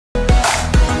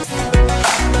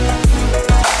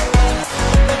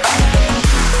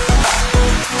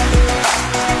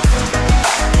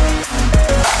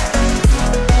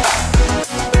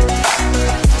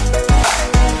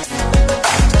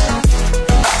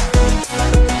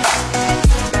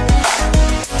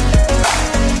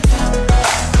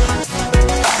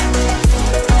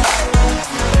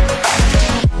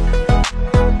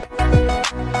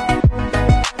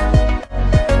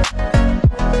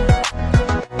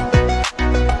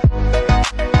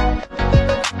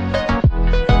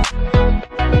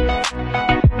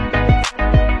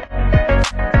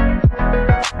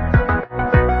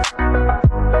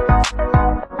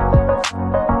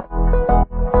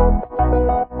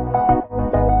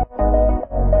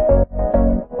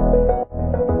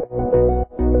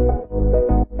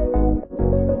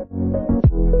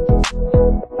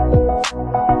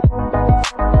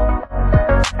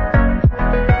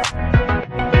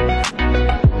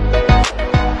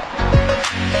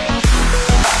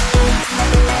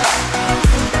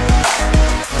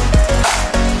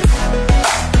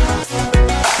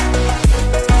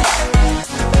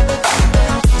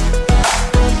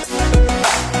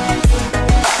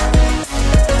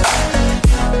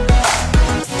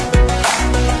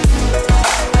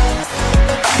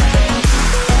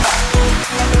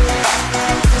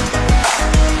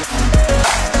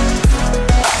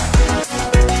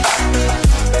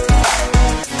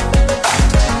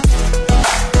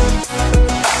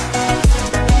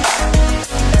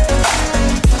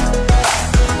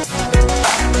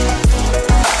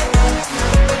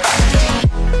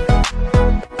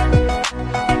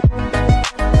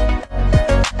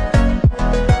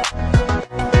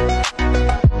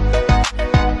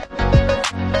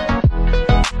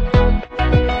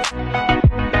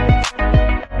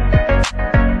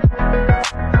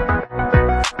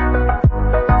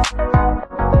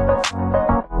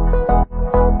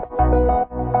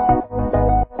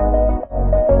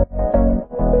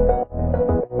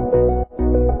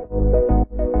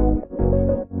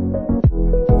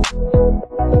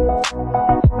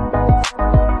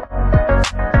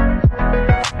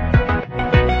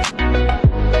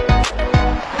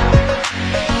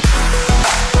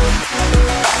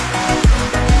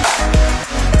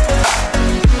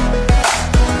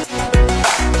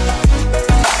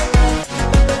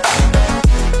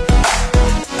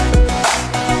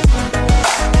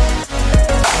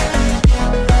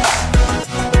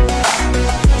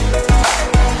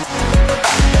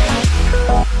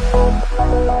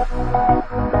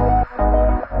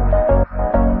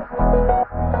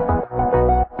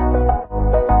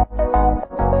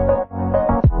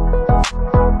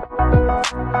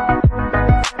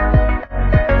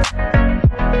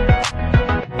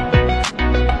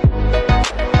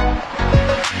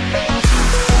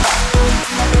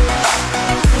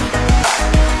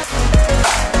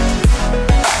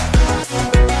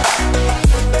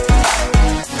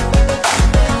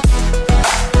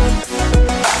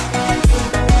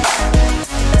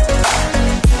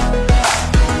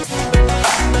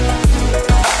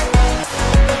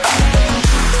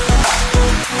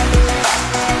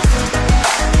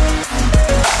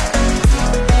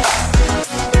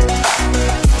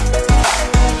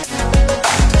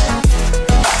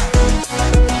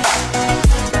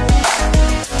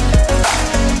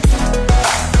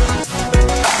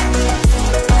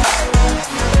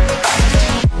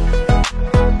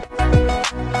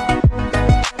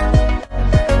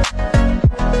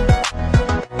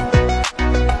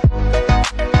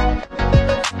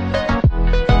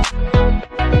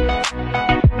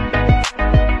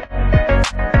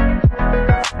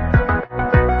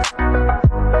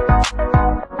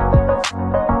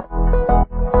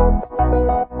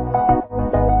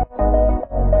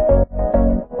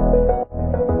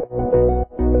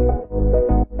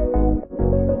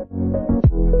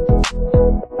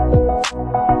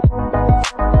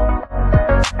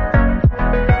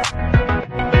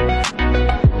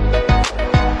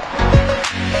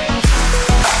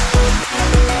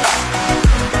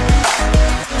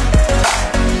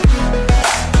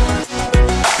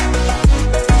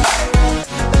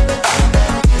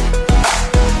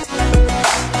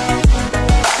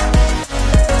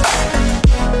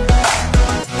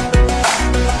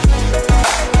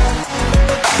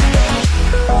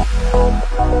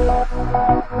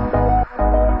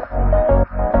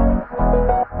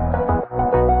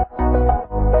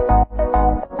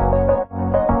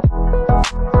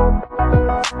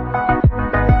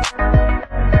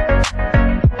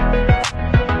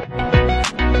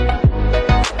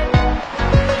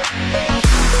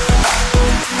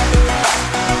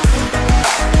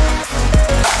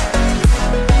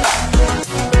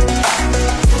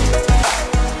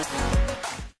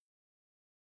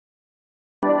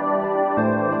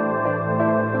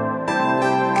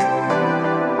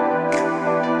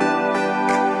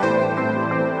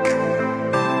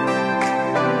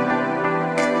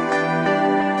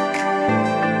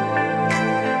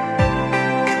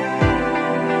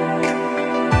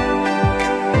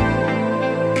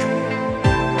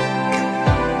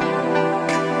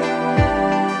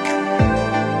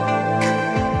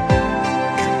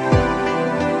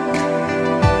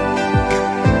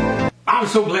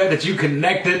so glad that you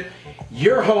connected.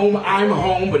 You're home, I'm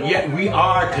home, but yet we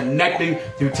are connecting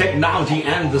through technology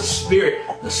and the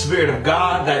Spirit of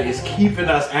God that is keeping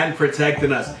us and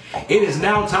protecting us. It is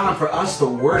now time for us to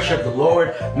worship the Lord.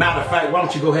 Matter of fact, why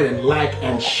don't you go ahead and like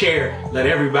and share. Let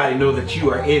everybody know that you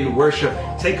are in worship.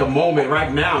 Take a moment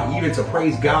right now even to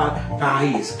praise God for how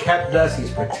He has kept us,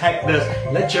 He's protected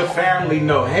us. Let your family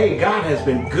know, hey, God has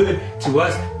been good to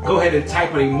us. Go ahead and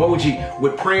type an emoji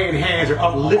with praying hands or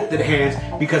uplifted hands,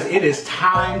 because it is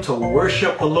time to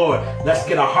worship the Lord. Let's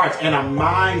get our hearts and our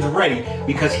minds ready,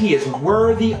 because He is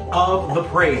worthy of the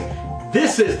praise.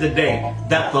 This is the day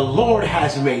that the Lord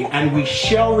has made, and we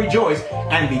shall rejoice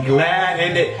and be glad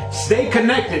in it. Stay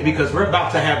connected, because we're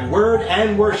about to have word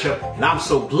and worship, and I'm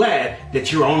so glad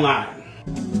that you're online.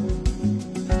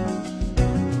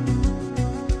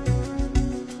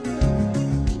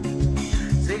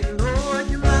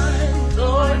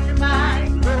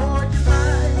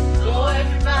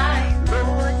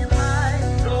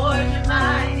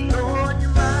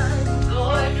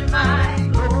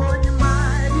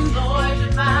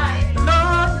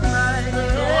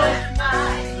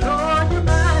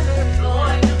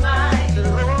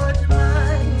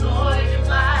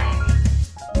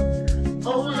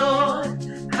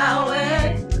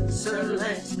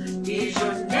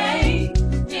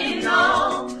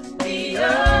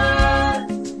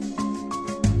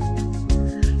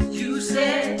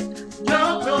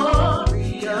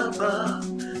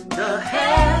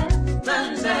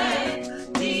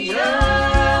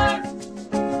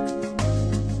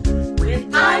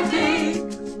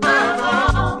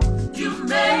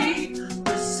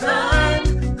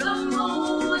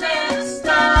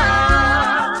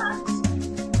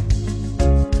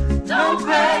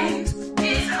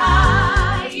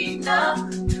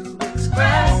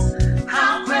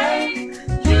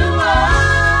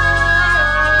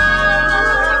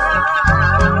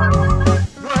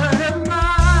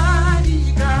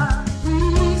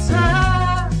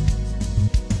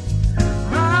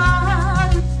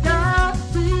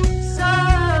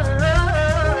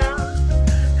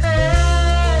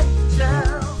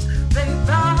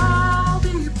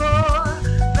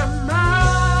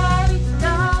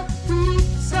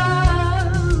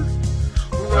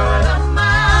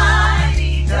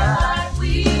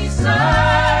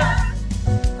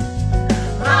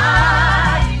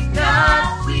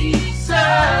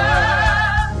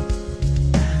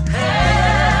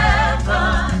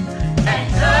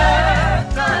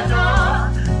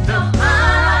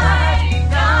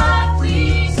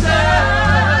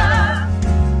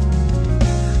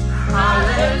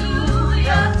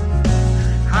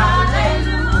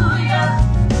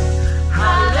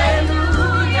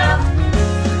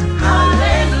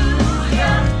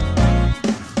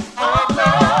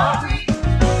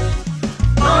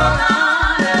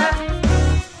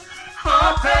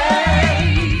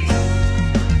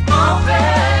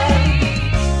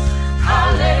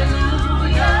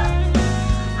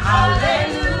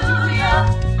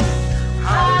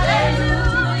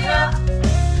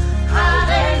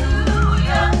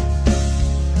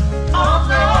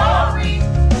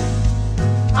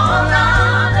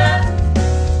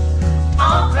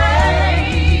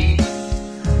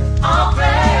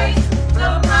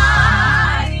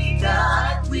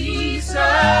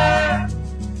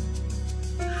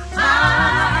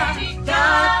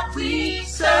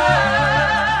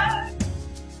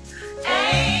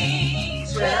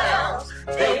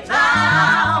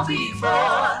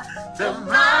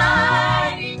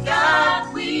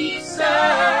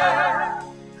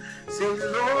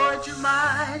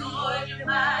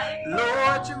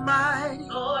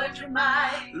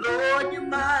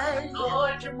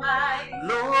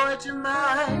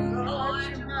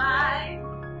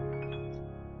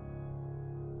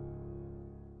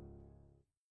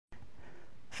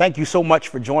 Thank you so much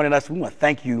for joining us. We want to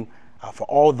thank you for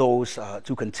all those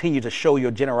to continue to show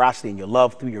your generosity and your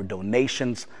love through your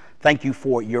donations. Thank you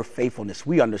for your faithfulness.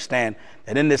 We understand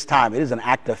that in this time, it is an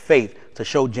act of faith to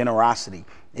show generosity.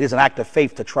 It is an act of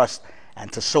faith to trust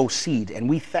and to sow seed. And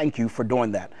we thank you for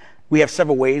doing that. We have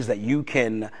several ways that you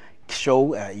can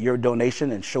show your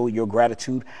donation and show your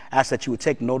gratitude. I ask that you would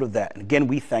take note of that. And again,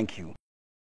 we thank you.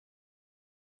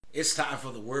 It's time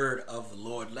for the word of the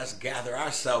Lord. Let's gather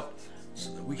ourselves so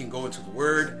that we can go into the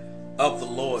word of the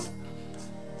Lord.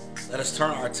 Let us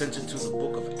turn our attention to the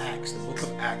book of Acts. The book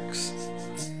of Acts,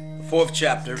 the 4th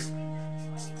chapter,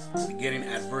 beginning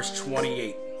at verse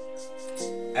 28.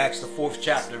 Acts, the 4th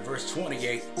chapter, verse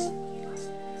 28,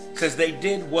 says, they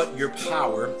did what your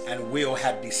power and will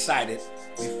had decided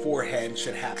beforehand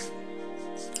should happen.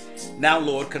 Now,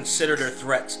 Lord, consider their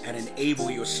threats and enable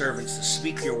your servants to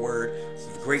speak your word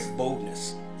with great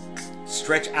boldness.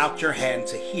 Stretch out your hand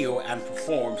to heal and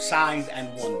perform signs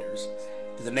and wonders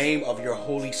in the name of your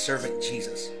holy servant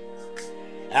Jesus.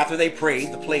 After they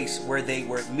prayed, the place where they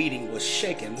were meeting was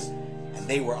shaken, and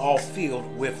they were all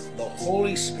filled with the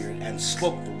Holy Spirit and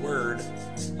spoke the word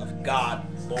of God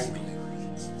boldly.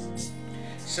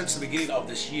 Since the beginning of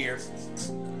this year,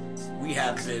 we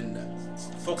have been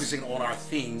focusing on our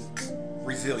theme,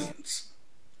 resilience.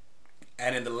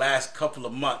 And in the last couple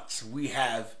of months, we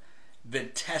have been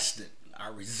tested.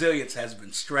 Our resilience has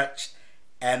been stretched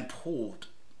and pulled.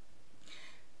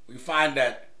 We find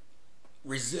that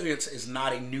resilience is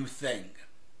not a new thing.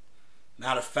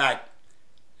 Matter of fact,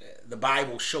 the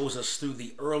Bible shows us through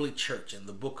the early church in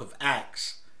the book of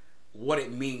Acts what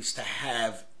it means to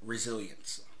have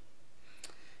resilience.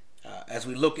 As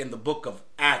we look in the book of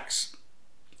Acts,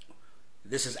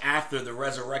 this is after the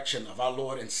resurrection of our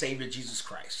Lord and Savior Jesus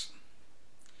Christ.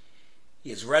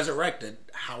 He is resurrected,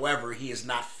 however, he is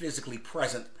not physically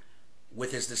present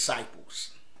with his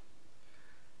disciples.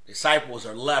 Disciples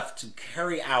are left to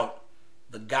carry out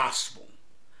the gospel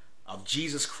of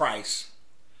Jesus Christ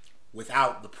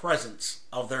without the presence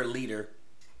of their leader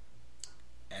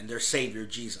and their Savior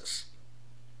Jesus.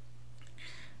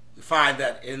 We find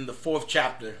that in the 4th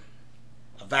chapter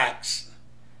of Acts,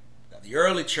 that the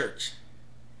early church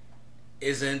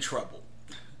is in trouble.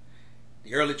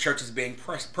 The early church is being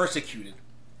persecuted.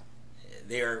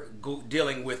 They're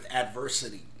dealing with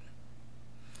adversity.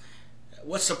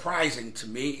 What's surprising to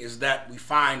me is that we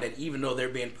find that even though they're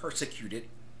being persecuted,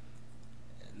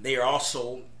 they're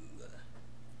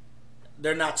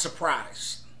not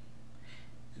surprised.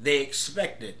 They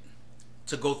expected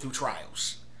to go through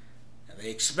trials. They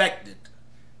expected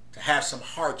to have some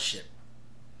hardship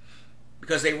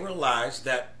because they realized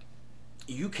that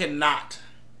you cannot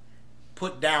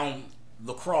put down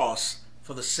the cross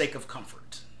for the sake of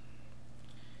comfort.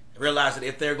 They realize that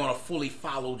if they're going to fully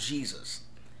follow Jesus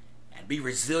and be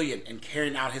resilient in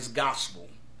carrying out his gospel,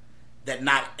 that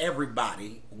not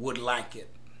everybody would like it.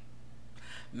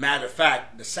 Matter of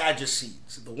fact, the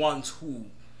Sadducees, the ones who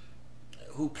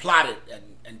plotted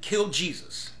and killed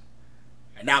Jesus,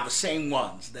 are now the same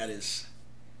ones that is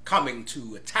coming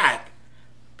to attack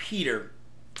Peter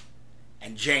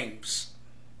and James.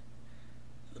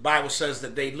 The Bible says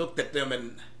that they looked at them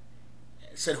and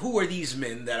said, who are these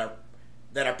men that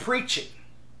are preaching?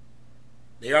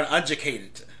 They are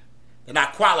uneducated. They're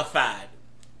not qualified.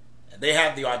 And they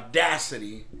have the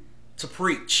audacity to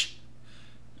preach.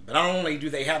 But not only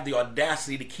do they have the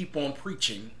audacity to keep on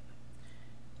preaching,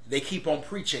 they keep on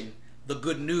preaching the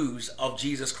good news of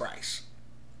Jesus Christ.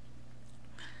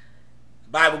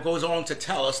 The Bible goes on to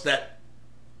tell us that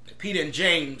Peter and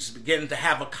James began to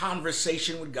have a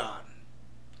conversation with God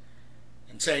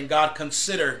and saying, God,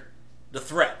 consider the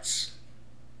threats.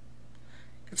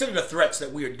 Consider the threats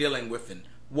that we are dealing with and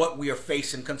what we are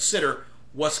facing. Consider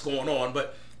what's going on.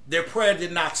 But their prayer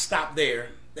did not stop there.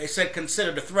 They said,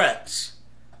 consider the threats,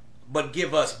 but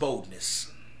give us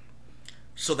boldness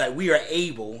so that we are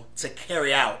able to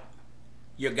carry out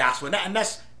your gospel. And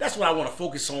that's what I want to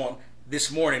focus on this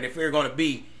morning. If we're going to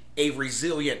be a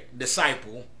resilient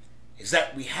disciple, is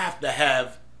that we have to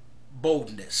have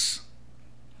boldness.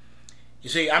 You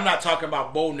see, I'm not talking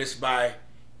about boldness by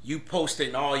you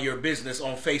posting all your business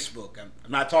on Facebook.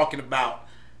 I'm not talking about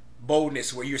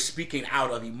boldness where you're speaking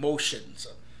out of emotions.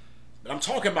 But I'm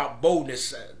talking about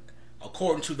boldness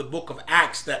according to the book of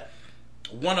Acts, that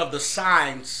one of the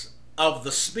signs of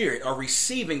the Spirit or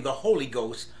receiving the Holy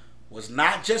Ghost was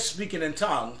not just speaking in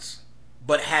tongues,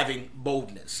 but having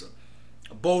boldness.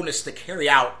 Boldness to carry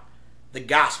out the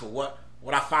gospel.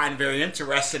 What I find very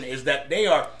interesting is that they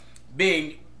are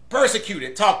being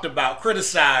persecuted, talked about,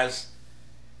 criticized,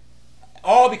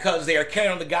 all because they are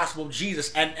carrying on the gospel of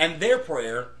Jesus. And their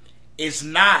prayer is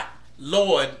not,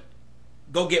 Lord,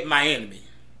 go get my enemy.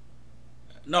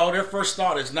 No, their first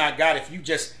thought is not, God, if you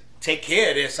just take care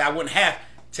of this, I wouldn't have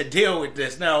to deal with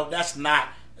this. No, that's not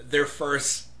their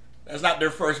first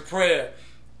prayer.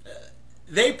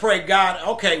 They pray, God,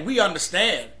 okay, we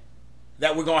understand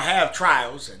that we're going to have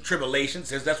trials and tribulations,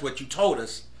 because that's what you told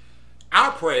us.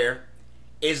 Our prayer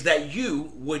is that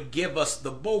you would give us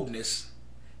the boldness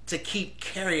to keep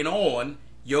carrying on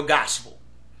your gospel.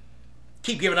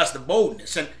 Keep giving us the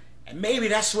boldness. And maybe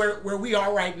that's where we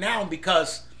are right now,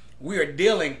 because we are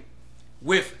dealing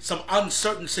with some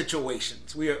uncertain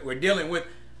situations. We're dealing with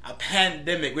a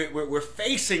pandemic. We're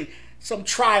facing some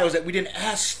trials that we didn't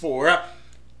ask for.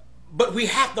 But we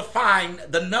have to find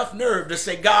enough nerve to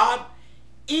say, God,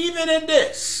 even in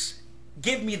this,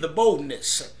 give me the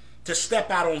boldness to step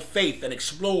out on faith and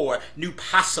explore new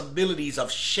possibilities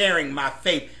of sharing my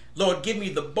faith. Lord, give me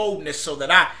the boldness so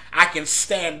that I can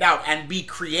stand out and be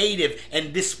creative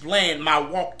and displaying my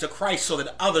walk to Christ so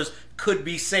that others could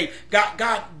be saved.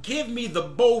 God, give me the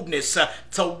boldness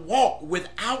to walk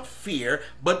without fear,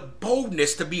 but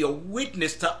boldness to be a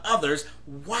witness to others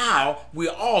while we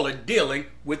all are dealing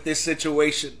with this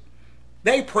situation.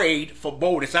 They prayed for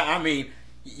boldness. I mean,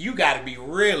 you got to be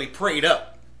really prayed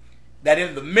up that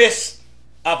in the midst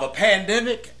of a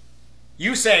pandemic,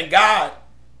 you saying, God,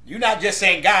 you're not just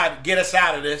saying, God, get us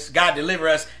out of this. God, deliver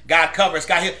us. God, cover us.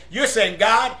 God, heal. You're saying,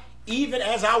 God, even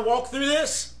as I walk through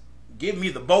this, give me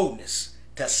the boldness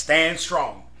to stand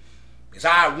strong. Because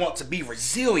I want to be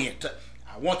resilient.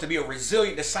 I want to be a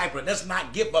resilient disciple that does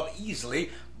not give up easily,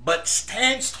 but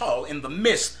stands tall in the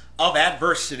midst of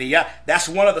adversity. That's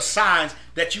one of the signs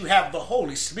that you have the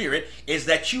Holy Spirit, is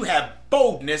that you have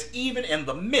boldness even in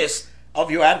the midst of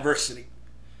your adversity.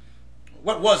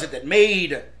 What was it that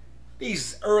made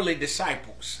these early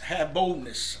disciples have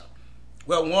boldness?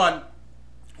 Well, one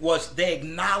was they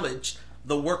acknowledged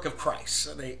the work of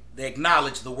Christ. They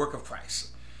acknowledged the work of Christ.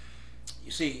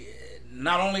 You see,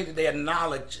 not only did they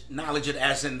acknowledge it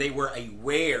as in they were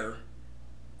aware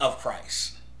of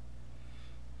Christ.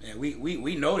 And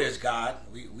we know there's God.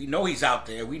 We know he's out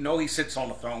there. We know he sits on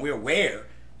the throne. We're aware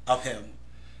of him.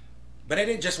 But they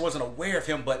didn't just wasn't aware of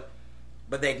him, but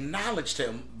they acknowledged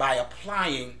him by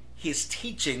applying his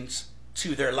teachings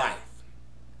to their life.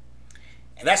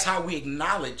 And that's how we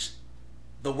acknowledge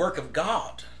the work of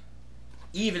God,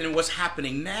 even in what's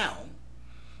happening now.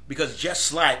 Because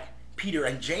just like Peter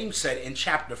and James said in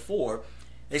chapter 4,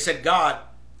 they said, God,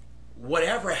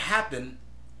 whatever happened,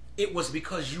 it was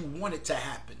because you wanted to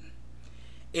happen.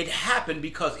 It happened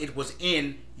because it was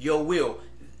in your will.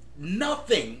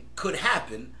 Nothing could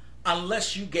happen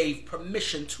unless you gave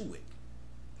permission to it.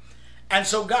 And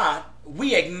so, God,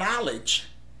 we acknowledge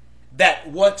that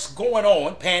what's going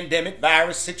on, pandemic,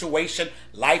 virus, situation,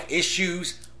 life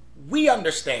issues, we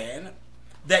understand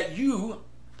that you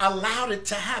allowed it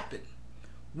to happen.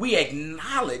 We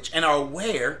acknowledge and are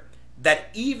aware that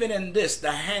even in this,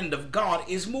 the hand of God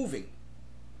is moving.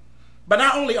 But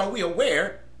not only are we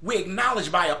aware, we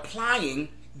acknowledge by applying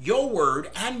your word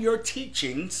and your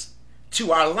teachings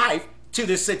to our life, to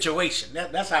this situation.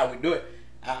 That's how we do it.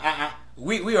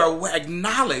 We are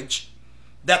acknowledge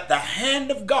that the hand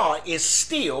of God is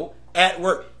still at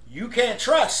work. You can't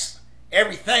trust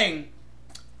everything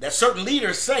that certain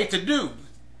leaders say to do,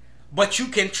 but you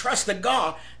can trust the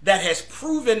God that has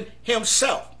proven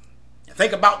himself.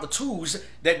 Think about the tools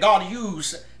that God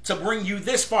used to bring you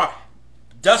this far.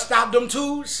 Dust out them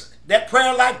tools, that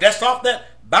prayer life, dust off that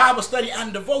Bible study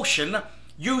and devotion.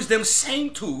 Use them same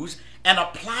tools and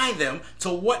apply them to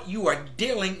what you are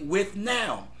dealing with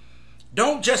now.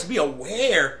 Don't just be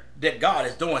aware that God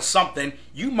is doing something.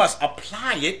 You must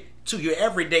apply it to your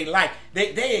everyday life.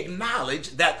 They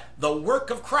acknowledge that the work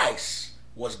of Christ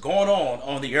was going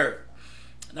on the earth.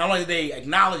 Not only did they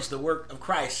acknowledge the work of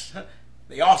Christ,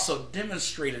 they also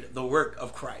demonstrated the work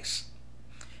of Christ.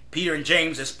 Peter and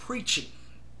James is preaching.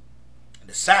 And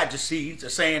the Sadducees are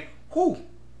saying, who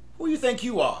you think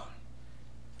you are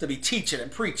to be teaching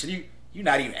and preaching? You're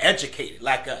not even educated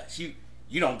like us.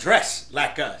 You don't dress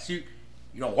like us. You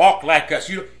don't walk like us.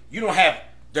 You don't have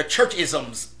the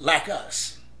churchisms like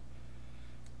us.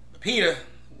 But Peter,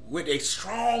 with a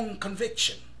strong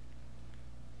conviction,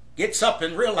 gets up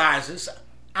and realizes,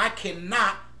 I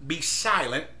cannot be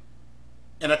silent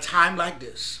in a time like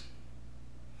this.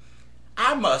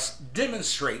 I must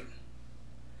demonstrate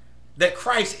that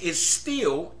Christ is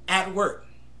still at work.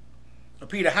 So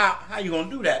Peter, how are you going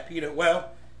to do that, Peter?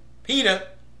 Well, Peter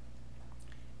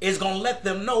is going to let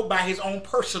them know by his own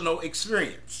personal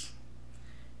experience.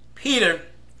 Peter,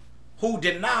 who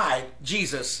denied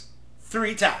Jesus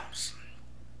 3 times.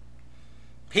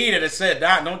 Peter that said,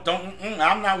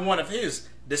 I'm not one of his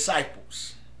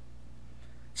disciples.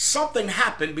 Something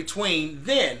happened between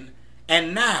then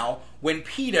and now when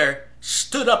Peter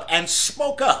stood up and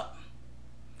spoke up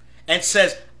and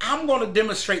says, I'm going to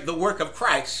demonstrate the work of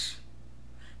Christ,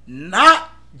 not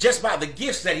just by the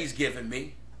gifts that he's given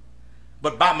me,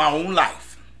 but by my own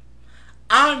life.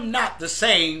 I'm not the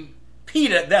same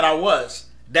Peter that I was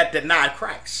that denied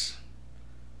Christ.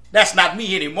 That's not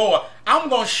me anymore. I'm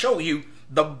going to show you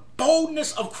the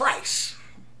boldness of Christ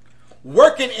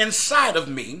working inside of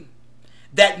me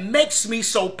that makes me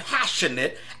so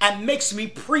passionate and makes me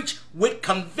preach with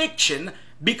conviction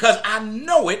because I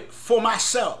know it for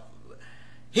myself.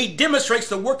 He demonstrates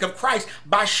the work of Christ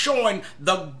by showing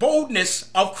the boldness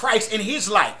of Christ in his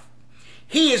life.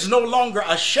 He is no longer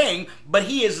ashamed, but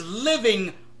he is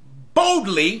living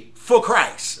boldly for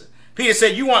Christ. Peter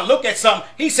said, you want to look at something?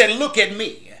 He said, look at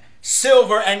me.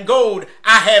 Silver and gold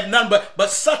I have none, but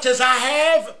such as I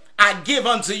have, I give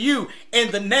unto you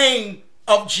in the name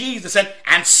of Jesus.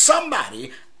 And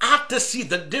somebody ought to see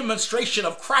the demonstration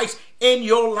of Christ in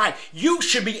your life. You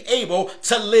should be able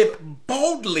to live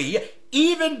boldly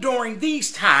even during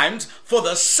these times for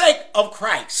the sake of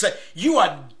Christ. You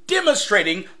are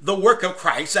demonstrating the work of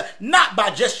Christ, not by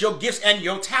just your gifts and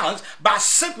your talents, by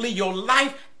simply your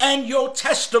life and your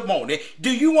testimony. Do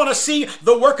you want to see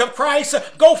the work of Christ?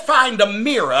 Go find a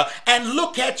mirror and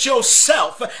look at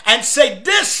yourself and say,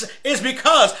 this is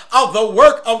because of the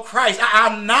work of Christ.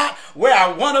 I'm not where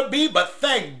I want to be, but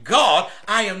thank God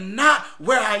I am not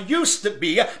where I used to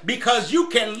be, because you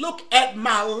can look at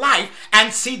my life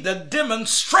and see the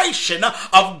demonstration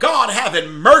of God having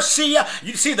mercy.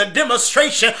 You see the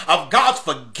demonstration of God's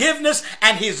forgiveness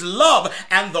and his love.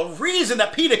 And the reason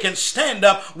that Peter can stand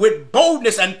up with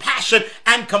boldness and passion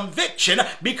and conviction,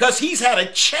 because he's had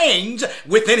a change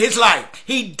within his life.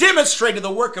 He demonstrated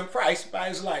the work of Christ by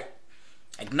his life.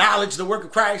 Acknowledge the work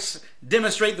of Christ,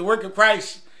 demonstrate the work of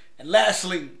Christ, and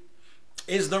lastly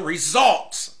is the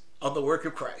results of the work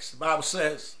of Christ. The Bible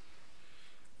says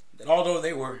that although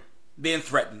they were being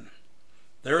threatened,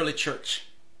 the early church,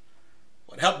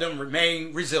 what helped them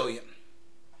remain resilient,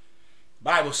 the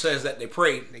Bible says that they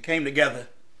prayed, they came together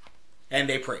and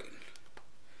they prayed.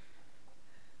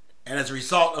 And as a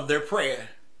result of their prayer,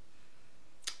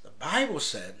 the Bible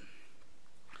said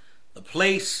the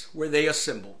place where they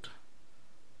assembled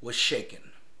was shaken.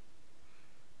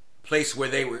 The place where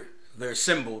they're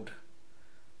assembled,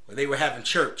 where they were having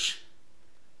church,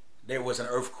 there was an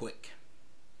earthquake.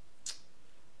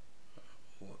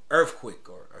 Earthquake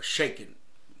or shaken,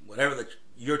 whatever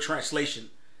your translation.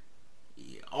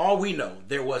 All we know,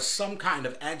 there was some kind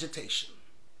of agitation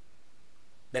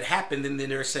that happened in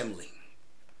their assembly.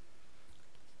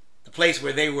 The place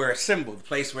where they were assembled, the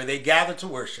place where they gathered to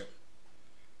worship,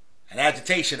 an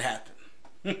agitation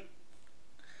happened.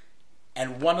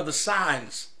 And one of the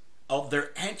signs of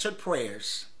their answered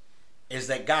prayers is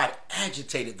that God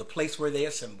agitated the place where they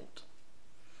assembled.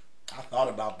 I thought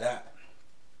about that.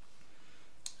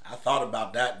 I thought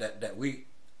about that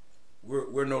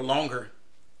we're no longer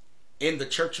in the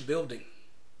church building.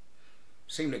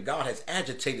 It seems that God has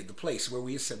agitated the place where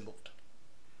we assembled.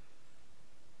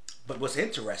 But what's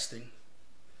interesting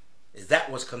is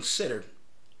that was considered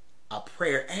a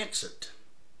prayer answered.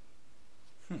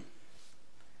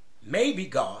 Maybe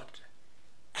God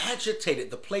agitated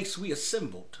the place we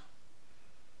assembled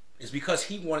is because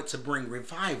he wanted to bring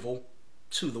revival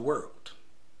to the world.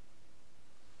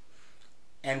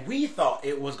 And we thought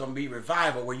it was going to be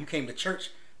revival where you came to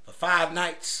church for 5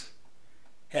 nights,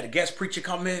 had a guest preacher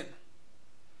come in.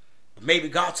 But maybe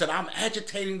God said, I'm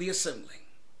agitating the assembly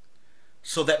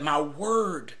so that my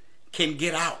word can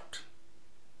get out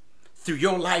through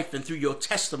your life and through your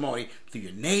testimony, through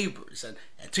your neighbors and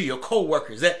to your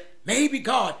co-workers. That maybe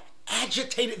God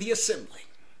agitated the assembly,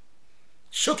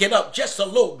 shook it up just a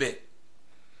little bit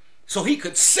so he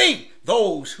could see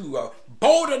those who are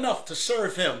bold enough to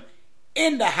serve him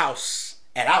in the house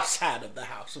and outside of the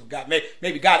house of God.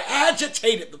 Maybe God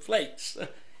agitated the place.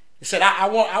 He said, I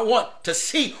want to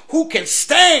see who can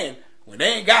stand when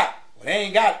they ain't got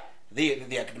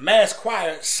the mass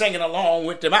choir singing along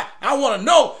with them. I want to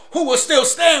know who will still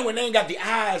stand when they ain't got the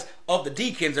eyes of the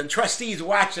deacons and trustees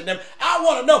watching them. I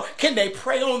want to know, can they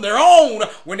pray on their own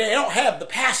when they don't have the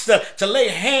pastor to lay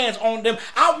hands on them?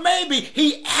 Maybe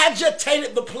he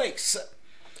agitated the place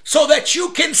so that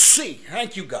you can see,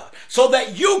 thank you God, so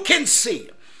that you can see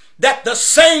that the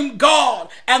same God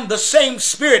and the same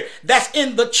Spirit that's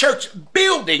in the church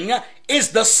building is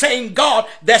the same God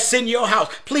that's in your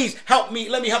house. Please help me.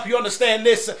 Let me help you understand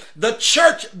this. The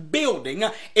church building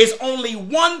is only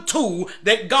one tool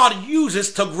that God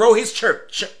uses to grow his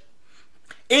church.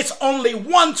 It's only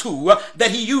one tool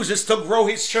that he uses to grow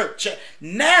his church.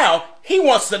 Now he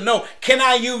wants to know, can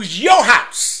I use your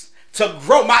house to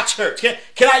grow my church?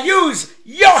 Can I use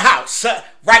your house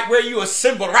right where you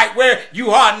assembled, right where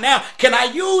you are now? Can I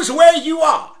use where you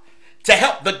are to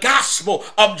help the gospel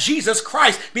of Jesus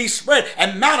Christ be spread?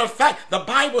 And matter of fact, the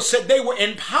Bible said they were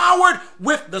empowered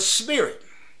with the Spirit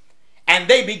and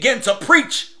they began to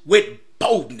preach with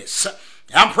boldness.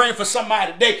 I'm praying for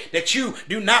somebody today that you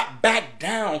do not back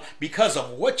down because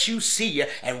of what you see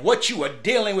and what you are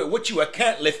dealing with, what you are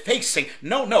currently facing.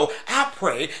 No. I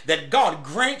pray that God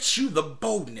grants you the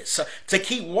boldness to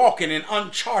keep walking in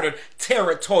uncharted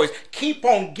territories. Keep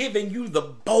on giving you the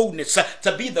boldness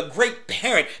to be the great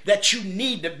parent that you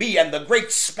need to be and the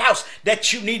great spouse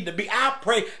that you need to be. I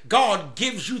pray God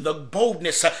gives you the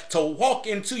boldness to walk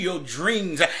into your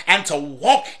dreams and to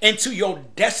walk into your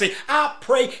destiny. I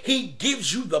pray He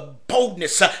gives you the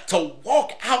boldness to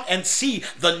walk out and see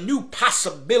the new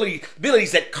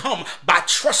possibilities that come by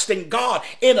trusting God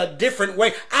in a different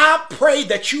way. I pray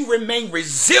that you remain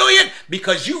resilient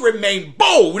because you remain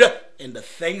bold in the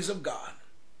things of God.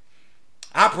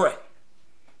 I pray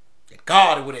that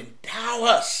God would endow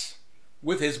us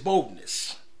with His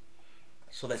boldness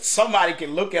so that somebody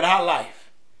can look at our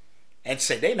life and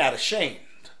say they're not ashamed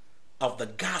of the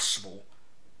gospel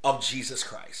of Jesus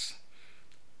Christ.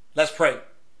 Let's pray.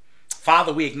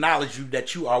 Father, we acknowledge you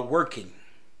that you are working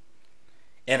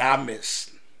in our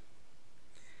midst.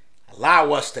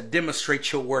 Allow us to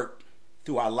demonstrate your work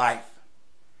through our life.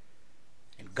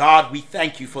 And God, we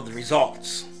thank you for the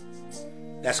results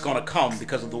that's going to come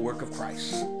because of the work of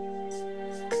Christ.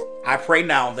 I pray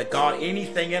now that God,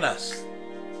 anything in us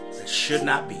that should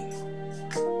not be,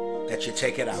 that you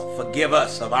take it out. Forgive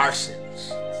us of our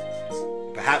sins.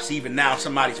 Perhaps even now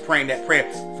somebody's praying that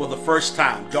prayer for the first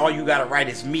time. All you got to write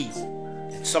is me,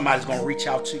 and somebody's going to reach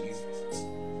out to you.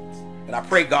 But I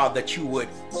pray, God, that you would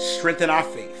strengthen our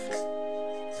faith.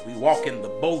 That we walk in the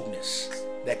boldness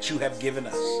that you have given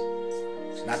us.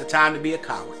 It's not the time to be a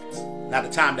coward, not the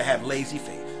time to have lazy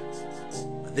faith.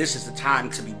 But this is the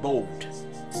time to be bold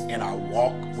in our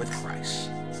walk with Christ.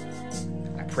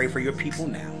 I pray for your people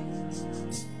now.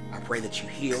 I pray that you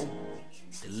heal,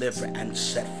 deliver, and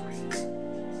set free.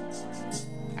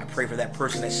 I pray for that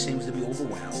person that seems to be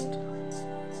overwhelmed.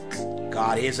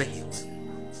 God is a healer.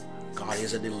 God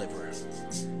is a deliverer.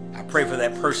 I pray for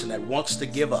that person that wants to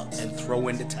give up and throw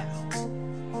in the towel.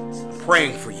 I'm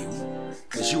praying for you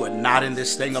because you are not in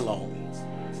this thing alone.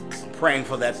 I'm praying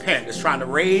for that parent that's trying to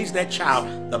raise that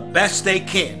child the best they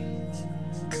can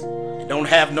and don't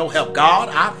have no help. God,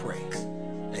 I pray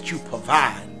that you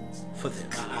provide for them.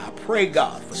 I pray,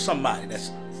 God, for somebody that's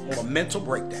on a mental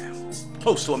breakdown,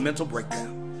 close to a mental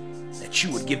breakdown, that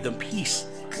you would give them peace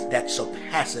that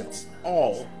surpasses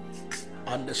all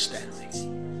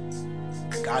understanding.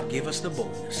 God, give us the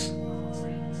boldness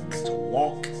to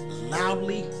walk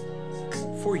loudly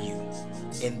for you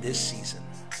in this season.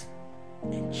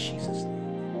 In Jesus'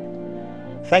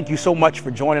 name. Thank you so much for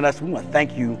joining us. We want to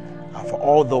thank you for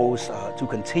all those to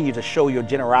continue to show your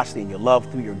generosity and your love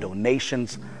through your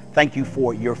donations. Thank you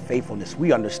for your faithfulness.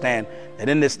 We understand that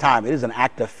in this time, it is an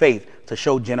act of faith to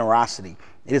show generosity.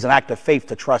 It is an act of faith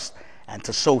to trust and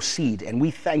to sow seed. And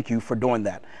we thank you for doing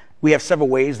that. We have several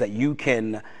ways that you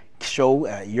can show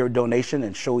your donation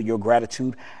and show your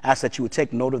gratitude. I ask that you would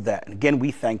take note of that. And again, we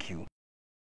thank you.